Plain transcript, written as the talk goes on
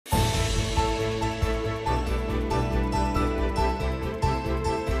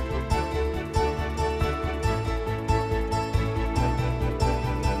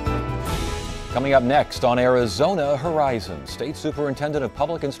Coming up next on Arizona Horizon, State Superintendent of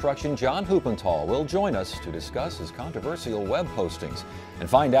Public Instruction John Huppenthal will join us to discuss his controversial web postings and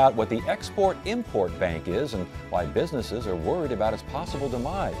find out what the Export-Import Bank is and why businesses are worried about its possible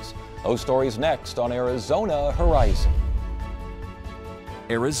demise. Those stories next on Arizona Horizon.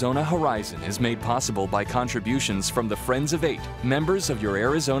 Arizona Horizon is made possible by contributions from the Friends of 8, members of your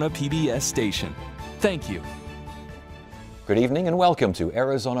Arizona PBS station. Thank you. Good evening and welcome to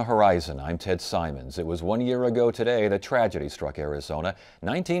Arizona Horizon. I'm Ted Simons. It was 1 year ago today that tragedy struck Arizona.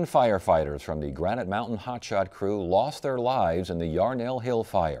 19 firefighters from the Granite Mountain Hotshot crew lost their lives in the Yarnell Hill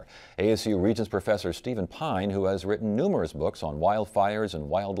fire. ASU Regents Professor Stephen Pine, who has written numerous books on wildfires and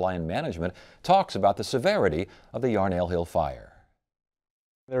wildland management, talks about the severity of the Yarnell Hill fire.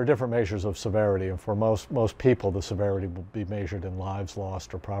 There are different measures of severity, and for most people the severity will be measured in lives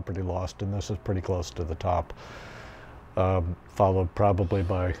lost or property lost, and this is pretty close to the top. Followed probably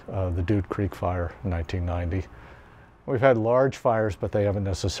by the Dude Creek fire in 1990. We've had large fires, but they haven't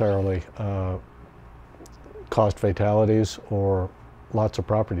necessarily caused fatalities or lots of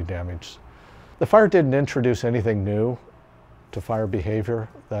property damage. The fire didn't introduce anything new to fire behavior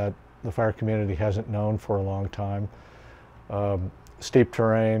that the fire community hasn't known for a long time. Steep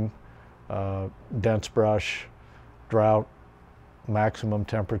terrain, dense brush, drought, maximum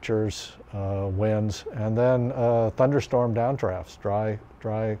temperatures, winds, and then thunderstorm downdrafts, dry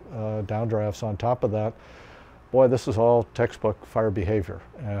downdrafts on top of that. Boy, this is all textbook fire behavior,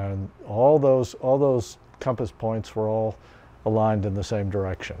 and all those compass points were all aligned in the same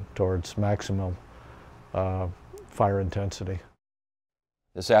direction towards maximum fire intensity.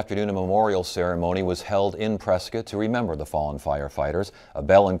 This afternoon, a memorial ceremony was held in Prescott to remember the fallen firefighters. A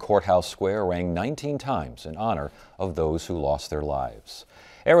bell in Courthouse Square rang 19 times in honor of those who lost their lives.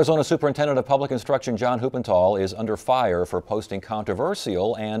 Arizona Superintendent of Public Instruction John Huppenthal is under fire for posting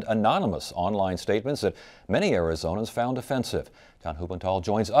controversial and anonymous online statements that many Arizonans found offensive. John Huppenthal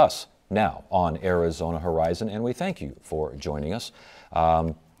joins us now on Arizona Horizon, and we thank you for joining us.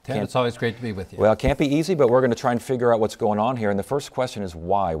 Ted, it's always great to be with you. Well, it can't be easy, but we're going to try and figure out what's going on here. And the first question is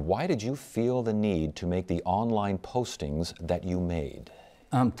why? Why did you feel the need to make the online postings that you made?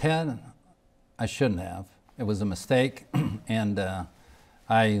 Ted, I shouldn't have. It was a mistake, and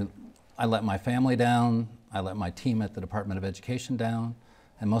I let my family down. I let my team at the Department of Education down,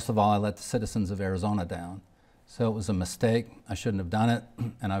 and most of all, I let the citizens of Arizona down. So it was a mistake. I shouldn't have done it,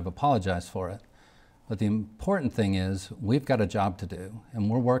 and I've apologized for it. But the important thing is we've got a job to do, and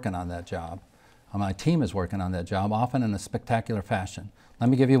we're working on that job. My team is working on that job, often in a spectacular fashion. Let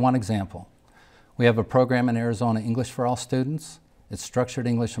me give you one example. We have a program in Arizona, English for All Students. It's structured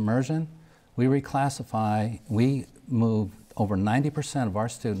English immersion. We reclassify, we move over 90% of our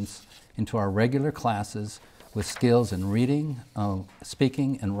students into our regular classes with skills in reading,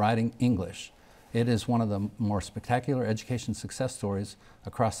 speaking, and writing English. It is one of the more spectacular education success stories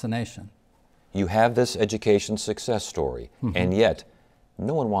across the nation. You have this education success story, and yet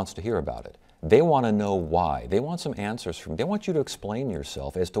no one wants to hear about it. They want to know why. They want some answers from you. They want you to explain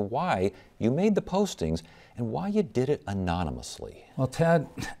yourself as to why you made the postings and why you did it anonymously. Well, Ted,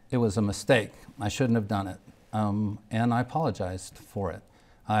 it was a mistake. I shouldn't have done it, and I apologized for it.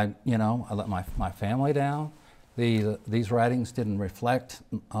 I let my family down. These writings didn't reflect,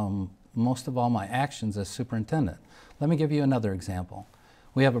 most of all, my actions as superintendent. Let me give you another example.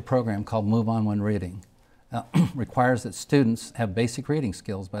 We have a program called Move On When Reading. Requires that students have basic reading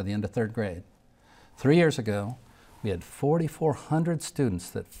skills by the end of 3rd grade. 3 years ago, we had 4,400 students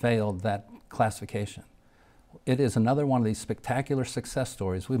that failed that classification. It is another one of these spectacular success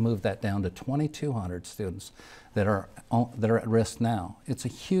stories. We moved that down to 2,200 students that are at risk now. It's a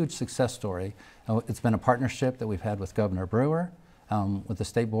huge success story. It's been a partnership that we've had with Governor Brewer, with the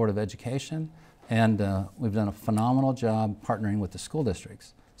State Board of Education, and we've done a phenomenal job partnering with the school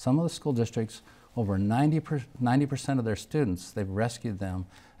districts. Some of the school districts, over 90% of their students, they've rescued them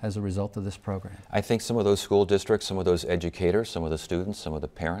as a result of this program. I think some of those school districts, some of those educators, some of the students, some of the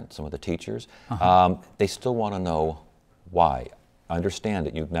parents, some of the teachers, they still want to know why. I understand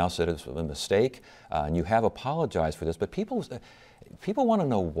that you've now said it's a mistake, and you have apologized for this, but people want to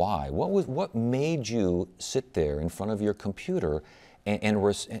know why. What made you sit there in front of your computer and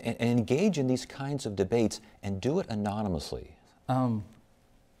engage in these kinds of debates and do it anonymously?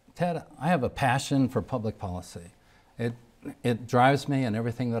 Ted, I have a passion for public policy. It drives me in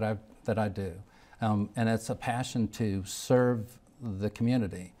everything that I do, and it's a passion to serve the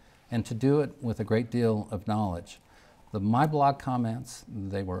community and to do it with a great deal of knowledge. My blog comments,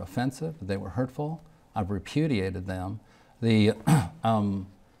 they were offensive, they were hurtful. I've repudiated them. When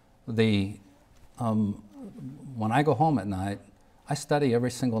I go home at night, I study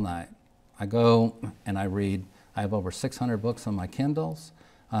every single night. I go and I read. I have over 600 books on my Kindles.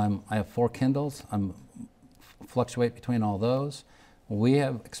 I have 4 Kindles. I fluctuate between all those. We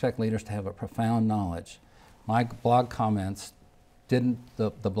expect leaders to have a profound knowledge. My blog comments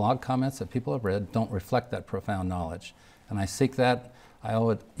the blog comments that people have read don't reflect that profound knowledge. And I seek that. I owe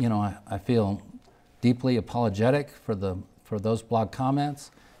it, I feel deeply apologetic for those blog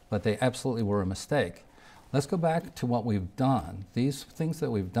comments, but they absolutely were a mistake. Let's go back to what we've done. These things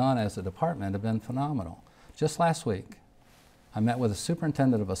that we've done as a department have been phenomenal. Just last week, I met with a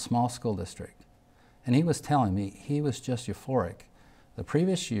superintendent of a small school district, and he was telling me he was just euphoric. The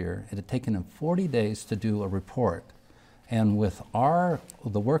previous year, it had taken him 40 days to do a report, and with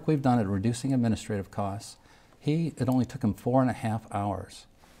the work we've done at reducing administrative costs, it only took him 4.5 hours.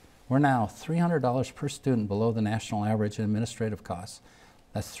 We're now $300 per student below the national average in administrative costs.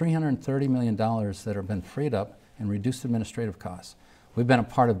 That's $330 million that have been freed up in reduced administrative costs. We've been a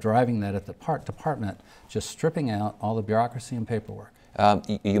part of driving that at the department, just stripping out all the bureaucracy and paperwork.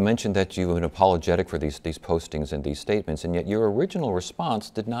 You mentioned that you were apologetic for these postings and these statements, and yet your original response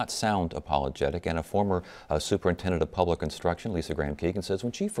did not sound apologetic. And a former superintendent of public instruction, Lisa Graham-Keegan, says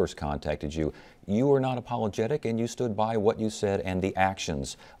when she first contacted you, you were not apologetic and you stood by what you said and the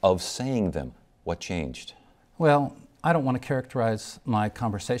actions of saying them. What changed? Well, I don't want to characterize my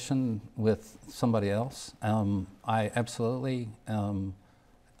conversation with somebody else. I absolutely, my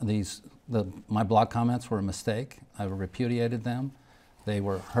blog comments were a mistake. I repudiated them. They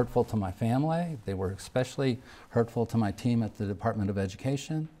were hurtful to my family. They were especially hurtful to my team at the Department of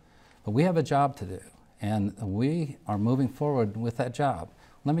Education. But we have a job to do, and we are moving forward with that job.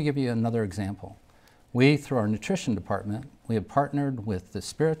 Let me give you another example. We, through our nutrition department, we have partnered with the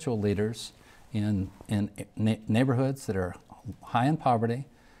spiritual leaders in neighborhoods that are high in poverty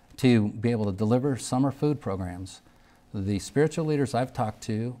to be able to deliver summer food programs. The spiritual leaders I've talked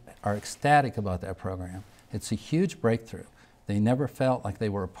to are ecstatic about that program. It's a huge breakthrough. They never felt like they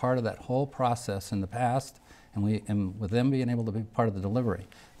were a part of that whole process in the past, and with them being able to be part of the delivery.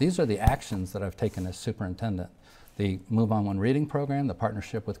 These are the actions that I've taken as superintendent. The Move On One Reading program, the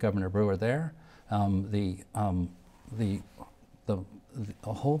partnership with Governor Brewer there,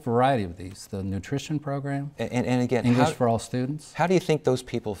 a whole variety of these, the nutrition program, and again, English for all students. How do you think those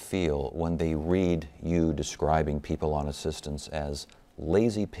people feel when they read you describing people on assistance as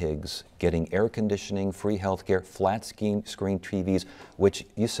lazy pigs, getting air conditioning, free health care, flat screen TVs, which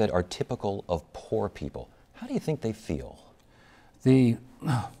you said are typical of poor people? How do you think they feel?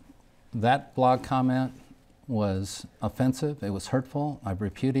 That blog comment was offensive. It was hurtful. I've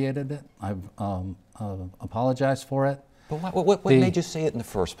repudiated it. I've apologized for it. But what made you say it in the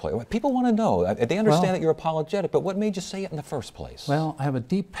first place? People want to know. They understand that you're apologetic, but what made you say it in the first place? Well, I have a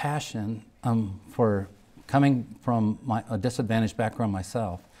deep passion for coming from a disadvantaged background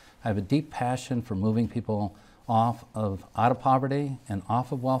myself. I have a deep passion for moving people out of poverty and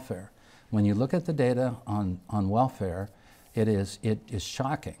off of welfare. When you look at the data on welfare, it is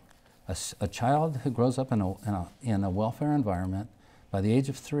shocking. A child who grows up in a welfare environment, by the age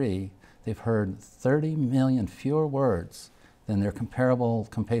of 3, they've heard 30 million fewer words than their comparable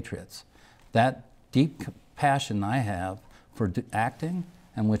compatriots. That deep passion I have for acting,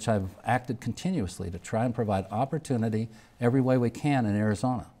 and which I've acted continuously to try and provide opportunity every way we can in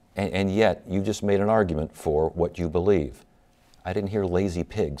Arizona. And yet, you just made an argument for what you believe. I didn't hear lazy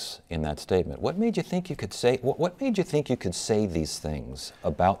pigs in that statement. What made you think you could say, what made you think you could say these things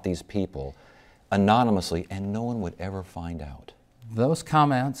about these people anonymously and no one would ever find out? Those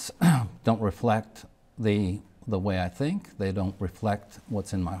comments don't reflect the way I think. They don't reflect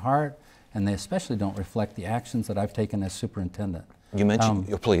what's in my heart, and they especially don't reflect the actions that I've taken as superintendent. You mentioned,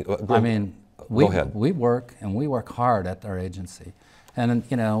 please, go, I mean, go ahead. We work hard at our agency. And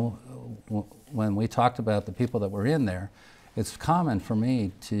when we talked about the people that were in there, it's common for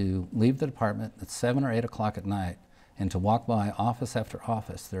me to leave the department at 7 or 8 o'clock at night and to walk by office after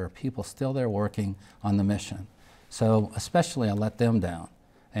office. There are people still there working on the mission. So especially I let them down.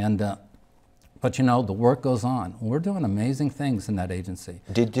 But the work goes on. We're doing amazing things in that agency.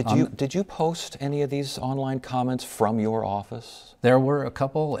 Did you post any of these online comments from your office? There were a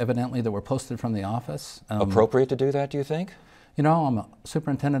couple, evidently, that were posted from the office. Appropriate to do that, do you think? I'm a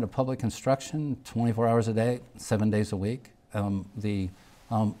superintendent of public instruction, 24 hours a day, 7 days a week.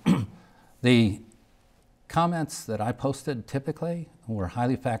 The comments that I posted typically were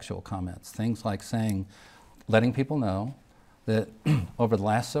highly factual comments. Things like letting people know that over the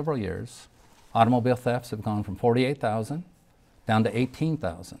last several years, automobile thefts have gone from 48,000 down to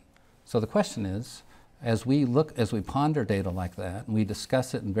 18,000. So the question is, as we ponder data like that, and we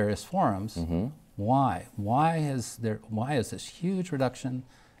discuss it in various forums, why? Why is this huge reduction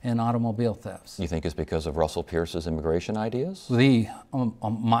in automobile thefts. You think it's because of Russell Pierce's immigration ideas?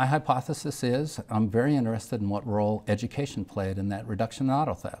 My hypothesis is I'm very interested in what role education played in that reduction in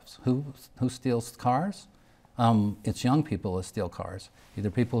auto thefts. Who steals cars? It's young people who steal cars,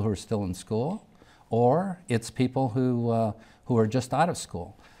 either people who are still in school, or it's people who are just out of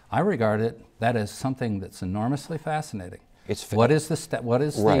school. I regard that as something that's enormously fascinating. Why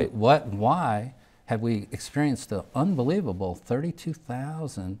have we experienced an unbelievable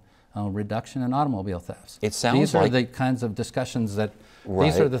 32,000 reduction in automobile thefts? It sounds these like are the kinds of discussions that,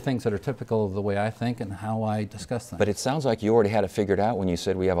 these are the things that are typical of the way I think and how I discuss them. But it sounds like you already had it figured out when you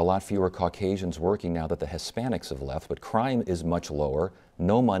said we have a lot fewer Caucasians working now that the Hispanics have left, but crime is much lower,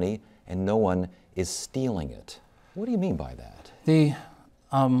 no money, and no one is stealing it. What do you mean by that?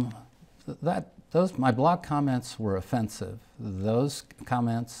 My blog comments were offensive. Those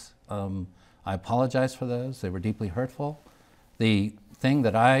comments, I apologize for those. They were deeply hurtful. The thing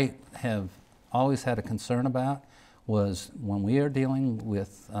that I have always had a concern about was when we are dealing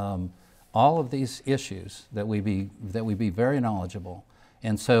with all of these issues that we be very knowledgeable.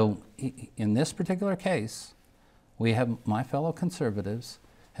 And so in this particular case, my fellow conservatives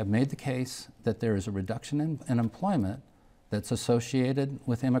have made the case that there is a reduction in employment that's associated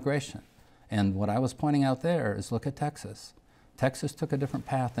with immigration. And what I was pointing out there is, look at Texas. Texas took a different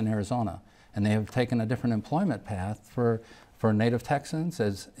path than Arizona, and they have taken a different employment path for native Texans,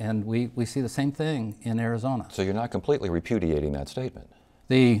 and we see the same thing in Arizona. So you're not completely repudiating that statement?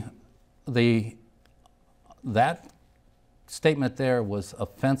 That statement there was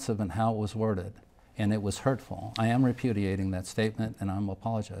offensive in how it was worded, and it was hurtful. I am repudiating that statement, and I'm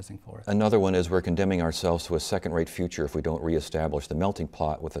apologizing for it. Another one is we're condemning ourselves to a second-rate future if we don't reestablish the melting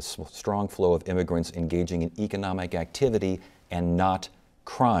pot with a strong flow of immigrants engaging in economic activity and not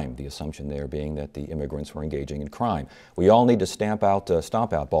crime, the assumption there being that the immigrants were engaging in crime. We all need to stomp out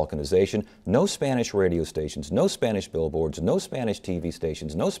balkanization. No Spanish radio stations, no Spanish billboards, no Spanish TV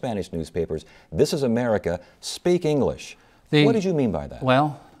stations, no Spanish newspapers. This is America. Speak English. What did you mean by that?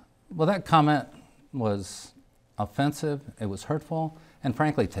 Well, that comment was offensive, it was hurtful, and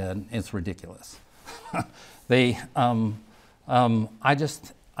frankly, Ted, it's ridiculous. I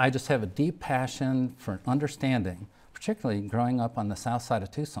just have a deep passion for understanding, particularly growing up on the south side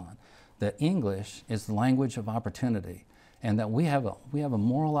of Tucson, that English is the language of opportunity, and that we have a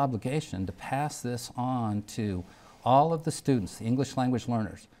moral obligation to pass this on to all of the students, the English language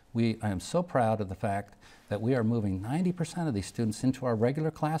learners. I am so proud of the fact that we are moving 90% of these students into our regular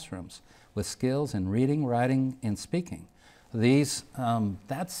classrooms with skills in reading, writing, and speaking. Those are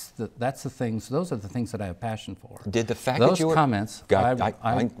the things that I have passion for. Did the fact those that you were comments,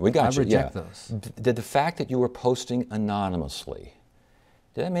 I reject those. Did the fact that you were posting anonymously,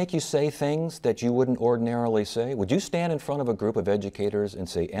 did that make you say things that you wouldn't ordinarily say? Would you stand in front of a group of educators and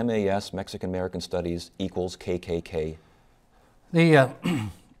say MAS, Mexican American Studies, equals KKK?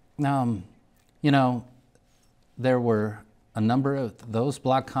 There were a number of those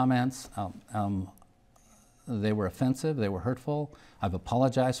blog comments. They were offensive, they were hurtful. I've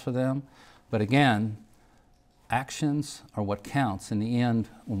apologized for them. But again, actions are what counts in the end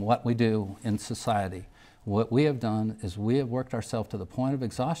in what we do in society. What we have done is we have worked ourselves to the point of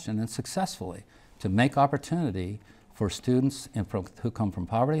exhaustion, and successfully, to make opportunity for students who come from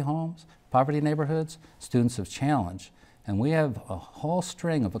poverty homes, poverty neighborhoods, students of challenge. And we have a whole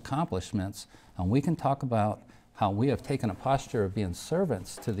string of accomplishments, and we can talk about how we have taken a posture of being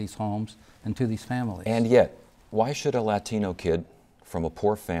servants to these homes and to these families. And yet, why should a Latino kid from a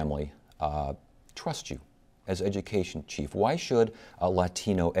poor family trust you as education chief? Why should a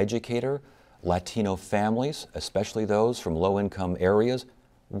Latino educator, Latino families, especially those from low-income areas,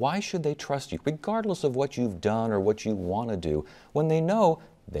 why should they trust you, regardless of what you've done or what you want to do, when they know,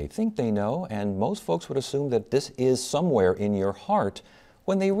 they think they know, and most folks would assume that this is somewhere in your heart.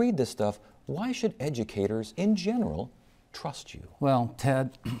 When they read this stuff, why should educators in general trust you? Well,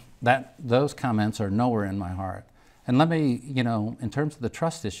 Ted, those comments are nowhere in my heart. And let me, in terms of the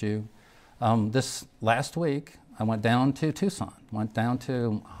trust issue, this last week I went down to Tucson, went down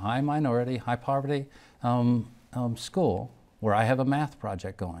to high minority, high poverty school where I have a math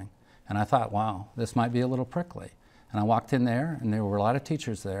project going. And I thought, wow, this might be a little prickly. And I walked in there, and there were a lot of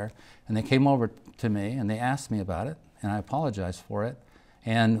teachers there, and they came over to me and they asked me about it, and I apologized for it.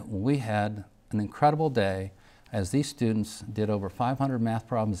 And we had an incredible day as these students did over 500 math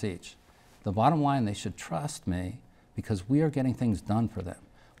problems each. The bottom line, they should trust me because we are getting things done for them.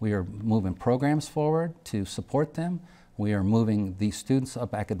 We are moving programs forward to support them. We are moving these students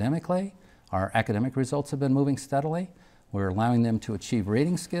up academically. Our academic results have been moving steadily. We're allowing them to achieve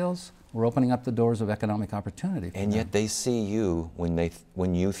reading skills. We're opening up the doors of economic opportunity. And yet they see you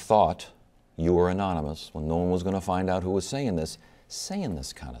when you thought you were anonymous, when no one was going to find out who was saying this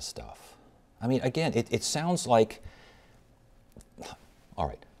kind of stuff. I mean, again, it sounds like, all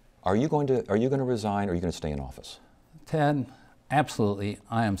right, are you going to resign, or are you going to stay in office? Ted, absolutely,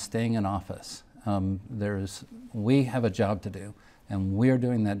 I am staying in office. We have a job to do, and we are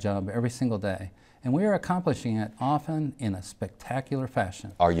doing that job every single day. And we are accomplishing it often in a spectacular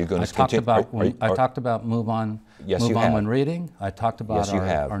fashion. Are you going to continue? I talked about move on when reading. I talked about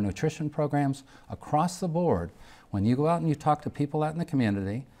our nutrition programs across the board. When you go out and you talk to people out in the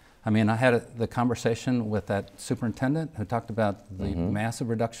community, I mean, I had the conversation with that superintendent who talked about the massive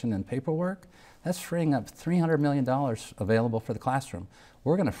reduction in paperwork. That's freeing up $300 million available for the classroom.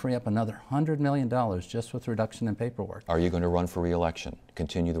 We're going to free up another $100 million just with reduction in paperwork. Are you going to run for re-election?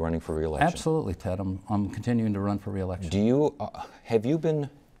 Continue running for re-election? Absolutely, Ted. I'm continuing to run for re-election. Have you been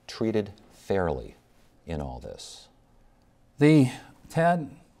treated fairly in all this? Ted,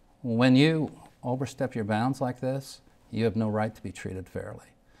 when you overstep your bounds like this, you have no right to be treated fairly.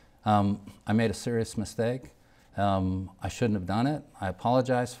 I made a serious mistake. I shouldn't have done it. I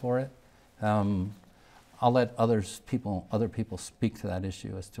apologize for it. I'll let other people speak to that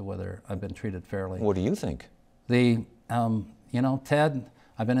issue as to whether I've been treated fairly. What do you think? You know, Ted,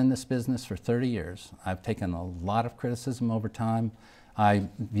 I've been in this business for 30 years. I've taken a lot of criticism over time. I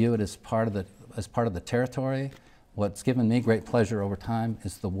view it as part of the territory. What's given me great pleasure over time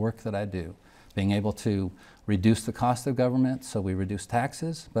is the work that I do, being able to reduce the cost of government, so we reduce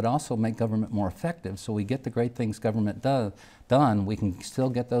taxes, but also make government more effective, so we get the great things government done, we can still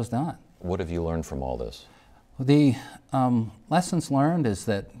get those done. What have you learned from all this? The lessons learned is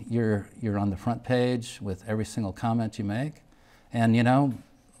that you're on the front page with every single comment you make, and you know,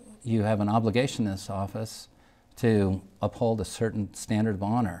 you have an obligation in this office to uphold a certain standard of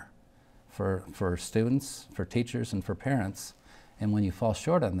honor for students, for teachers, and for parents, and when you fall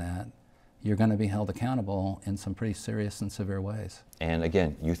short on that, you're going to be held accountable in some pretty serious and severe ways. And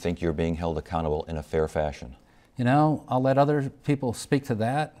again, you think you're being held accountable in a fair fashion? You know, I'll let other people speak to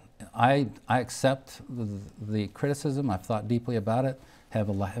that. I accept the criticism. I've thought deeply about it, have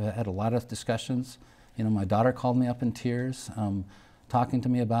had a lot of discussions. You know, my daughter called me up in tears, talking to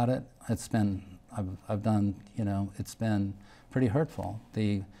me about it. It's been, I've done, you know, it's been pretty hurtful.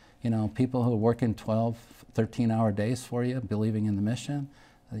 You know, people who are working 12, 13-hour days for you, believing in the mission,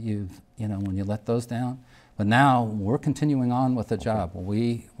 you know, when you let those down. But now we're continuing on with the job.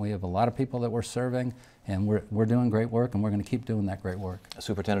 We have a lot of people that we're serving, and we're doing great work, and we're going to keep doing that great work.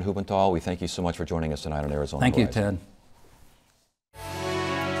 Superintendent Huppenthal, we thank you so much for joining us tonight on Arizona Thank Horizon. you, Ted.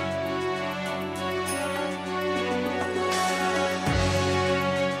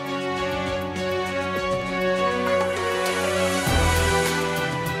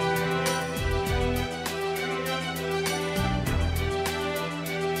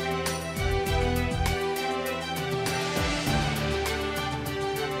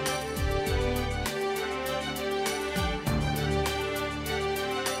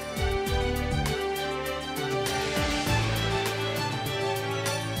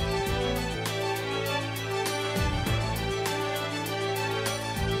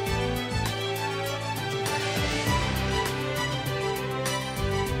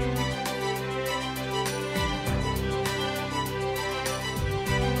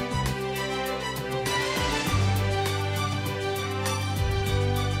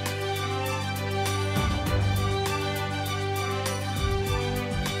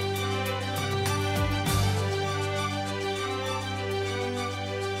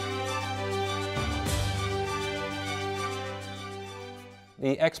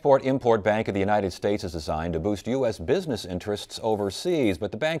 The Export-Import Bank of the United States is designed to boost U.S. business interests overseas,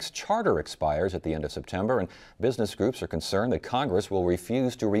 but the bank's charter expires at the end of September, and business groups are concerned that Congress will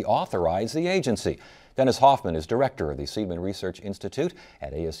refuse to reauthorize the agency. Dennis Hoffman is director of the Seidman Research Institute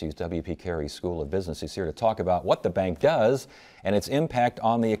at ASU's W.P. Carey School of Business. He's here to talk about what the bank does and its impact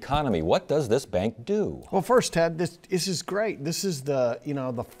on the economy. What does this bank do? Well, first, Ted, this is great. This is the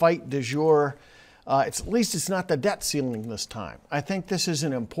fight du jour. At least it's not the debt ceiling this time. I think this is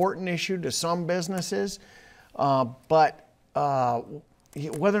an important issue to some businesses, but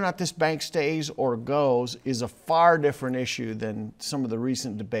whether or not this bank stays or goes is a far different issue than some of the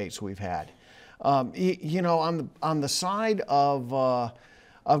recent debates we've had. You know, on the side of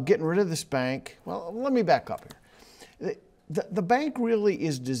getting rid of this bank, well, let me back up here. The bank really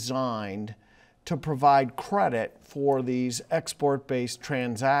is designed to provide credit for these export-based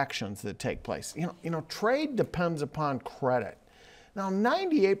transactions that take place. You know, trade depends upon credit. Now,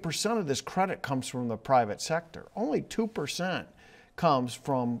 98% of this credit comes from the private sector. Only 2% comes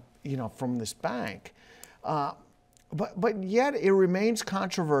from, from this bank. But yet it remains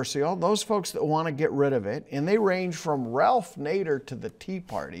controversial. Those folks that want to get rid of it, and they range from Ralph Nader to the Tea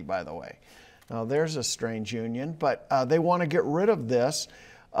Party, by the way. Now, there's a strange union, but they want to get rid of this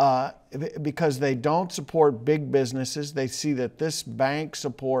because they don't support big businesses. They see that this bank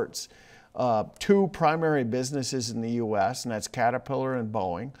supports two primary businesses in the U.S., and that's Caterpillar and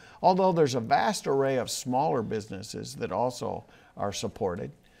Boeing, although there's a vast array of smaller businesses that also are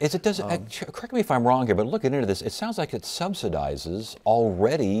supported. Correct me if I'm wrong here, but looking into this, it sounds like it subsidizes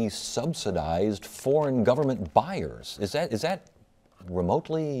already subsidized foreign government buyers. Is that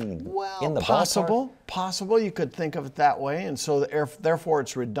remotely in the ballpark? Possible. You could think of it that way, and so therefore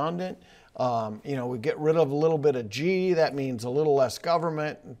it's redundant. We get rid of a little bit of G. That means a little less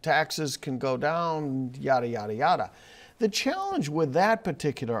government. Taxes can go down. Yada yada yada. The challenge with that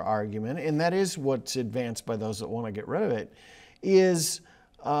particular argument, and that is what's advanced by those that want to get rid of it, is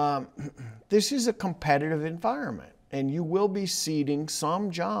this is a competitive environment, and you will be ceding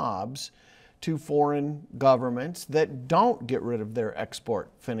some jobs to foreign governments that don't get rid of their export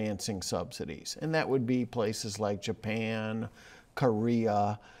financing subsidies. And that would be places like Japan,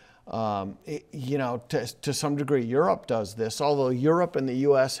 Korea, to some degree Europe does this, although Europe and the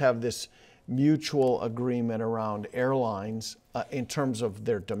US have this mutual agreement around airlines in terms of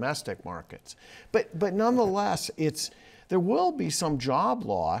their domestic markets. But nonetheless, there will be some job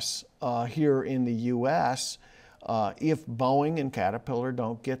loss here in the U.S. If Boeing and Caterpillar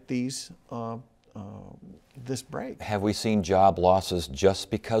don't get this break. Have we seen job losses just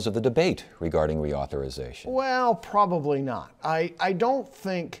because of the debate regarding reauthorization? Well, probably not. I don't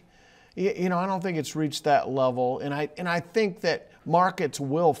think, I don't think it's reached that level, and I think that markets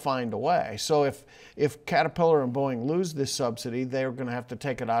will find a way. So if Caterpillar and Boeing lose this subsidy, they're going to have to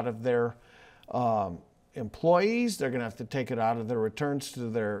take it out of their employees, they're going to have to take it out of their returns to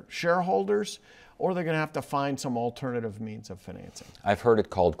their shareholders, or they're going to have to find some alternative means of financing. I've heard it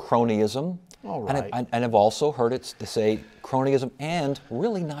called cronyism. All right. And I've also heard it to say cronyism and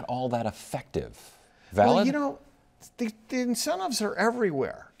really not all that effective. Valid? Well, the incentives are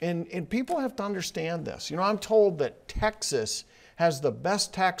everywhere, and people have to understand this. I'm told that Texas has the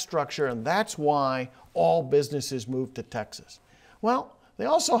best tax structure, and that's why all businesses move to Texas. Well, they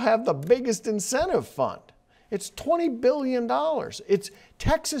also have the biggest incentive fund. It's $20 billion.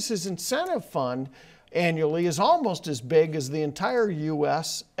 Texas's incentive fund annually is almost as big as the entire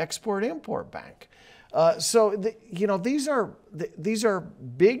U.S. Export-Import Bank. These are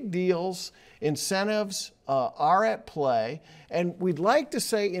big deals. Incentives are at play, and we'd like to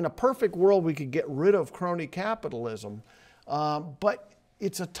say in a perfect world we could get rid of crony capitalism, but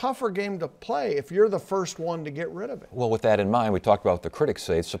it's a tougher game to play if you're the first one to get rid of it. Well, with that in mind, we talked about what the critics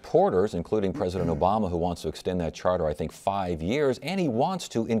say. Supporters, including President Obama, who wants to extend that charter, I think, 5 years, and he wants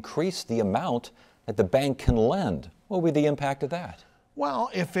to increase the amount that the bank can lend. What will be the impact of that?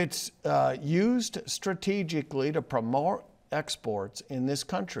 Well, if it's used strategically to promote exports in this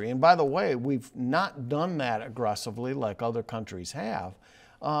country, and by the way, we've not done that aggressively like other countries have,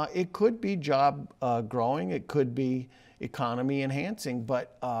 it could be job growing, it could be economy enhancing,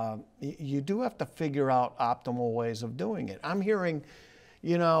 but you do have to figure out optimal ways of doing it. I'm hearing,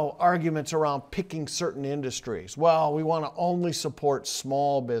 arguments around picking certain industries. Well, we want to only support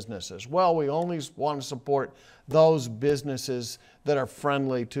small businesses. Well, we only want to support those businesses that are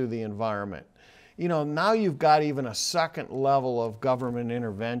friendly to the environment. Now you've got even a second level of government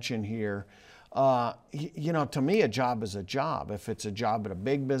intervention here. To me, a job is a job. If it's a job at a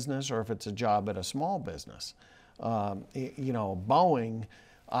big business or if it's a job at a small business. Boeing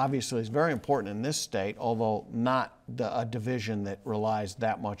obviously is very important in this state, although not a division that relies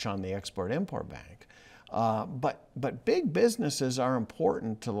that much on the Export-Import Bank. But big businesses are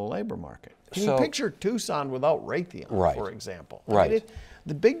important to the labor market. Can you picture Tucson without Raytheon, for example? Right.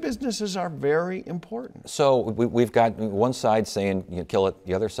 The big businesses are very important. So we've got one side saying kill it,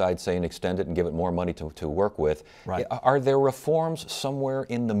 the other side saying extend it and give it more money to work with. Right. Are there reforms somewhere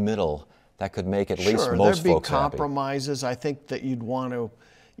in the middle that could make at least most folks happy? Sure, there'd be compromises. I think that you'd want to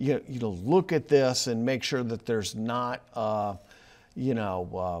look at this and make sure that there's not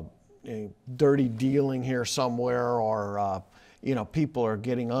dirty dealing here somewhere, or people are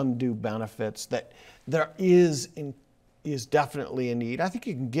getting undue benefits. That there is definitely a need. I think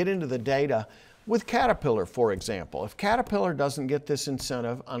you can get into the data with Caterpillar, for example. If Caterpillar doesn't get this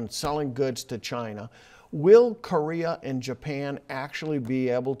incentive on selling goods to China, will Korea and Japan actually be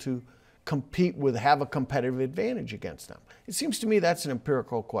able to have a competitive advantage against them? It seems to me that's an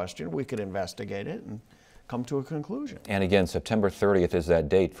empirical question. We could investigate it and come to a conclusion. And again, September 30th is that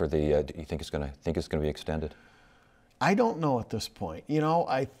date for the. Do you think it's going to be extended? I don't know at this point. You know,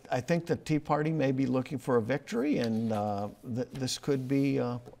 I think the Tea Party may be looking for a victory, and this could be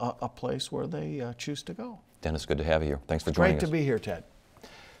a place where they choose to go. Dennis, good to have you here. Thanks for joining us. Great to be here, Ted.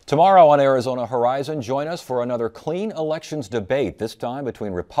 Tomorrow on Arizona Horizon, join us for another clean elections debate, this time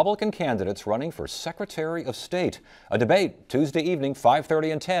between Republican candidates running for Secretary of State. A debate Tuesday evening,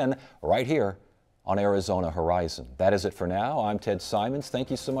 5:30 and 10, right here on Arizona Horizon. That is it for now. I'm Ted Simons. Thank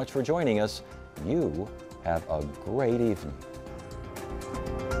you so much for joining us. You have a great evening.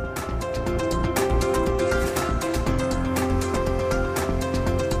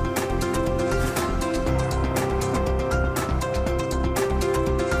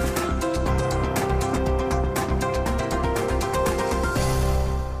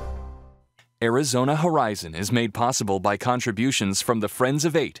 Arizona Horizon is made possible by contributions from the Friends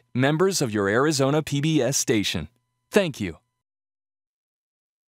of 8, members of your Arizona PBS station. Thank you.